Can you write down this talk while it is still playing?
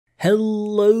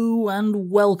Hello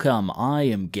and welcome, I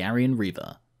am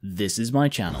Gar1onriva. This is my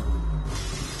channel.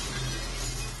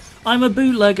 I'm a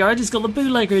bootlegger, I just got the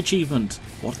bootlegger achievement.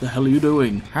 What the hell are you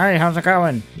doing? Hey, how's it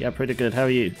going? Yeah, pretty good, how are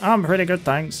you? I'm pretty good,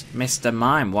 thanks. Mr.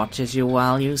 Mime watches you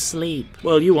while you sleep.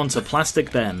 Well, you want a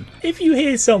plastic Ben. If you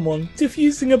hear someone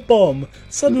defusing a bomb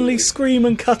suddenly scream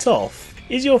and cut off,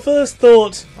 is your first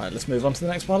thought, right, let's move on to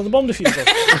the next part of the bomb diffuser?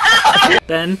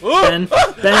 Ben!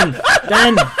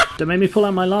 Don't make me pull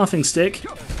out my laughing stick.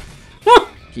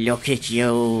 Look at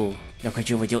you. Look at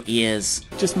you with your ears.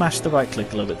 Just mash the right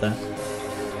click a little bit there.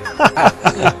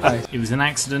 It was an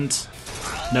accident.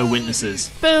 No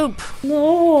witnesses. Boop!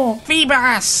 No!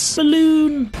 Phoebus!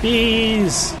 Balloon!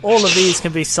 Bees! All of these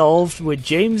can be solved with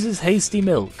James's hasty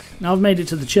milk. Now I've made it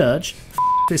to the church.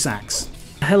 This axe.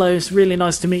 Hello, it's really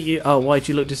nice to meet you. Oh, why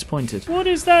do you look disappointed? What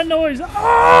is that noise?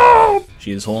 Oh! She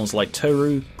has horns like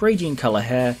Toru, gradient colour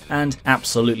hair, and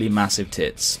absolutely massive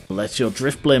tits. Let your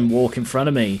drift blim walk in front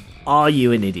of me. Are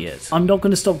you an idiot? I'm not going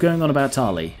to stop going on about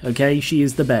Tali, okay? She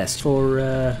is the best for,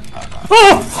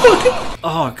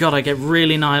 Oh god, I get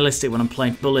really nihilistic when I'm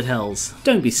playing bullet hells.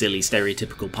 Don't be silly,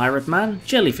 stereotypical pirate man.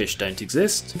 Jellyfish don't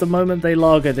exist. The moment they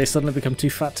lager, they suddenly become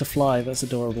too fat to fly. That's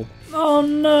adorable. Oh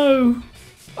no!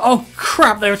 Oh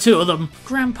crap, there are two of them!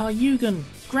 Grandpa Yugen,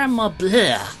 Grandma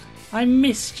Blair, I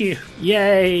missed you.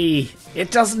 Yay!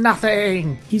 It does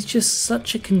nothing! He's just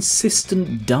such a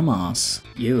consistent dumbass.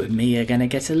 You and me are gonna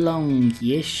get along,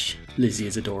 yish. Lizzie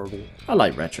is adorable. I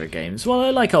like retro games. Well,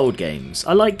 I like old games.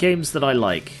 I like games that I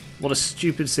like. What a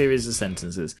stupid series of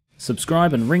sentences.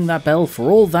 Subscribe and ring that bell for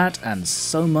all that and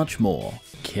so much more.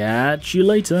 Catch you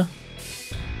later.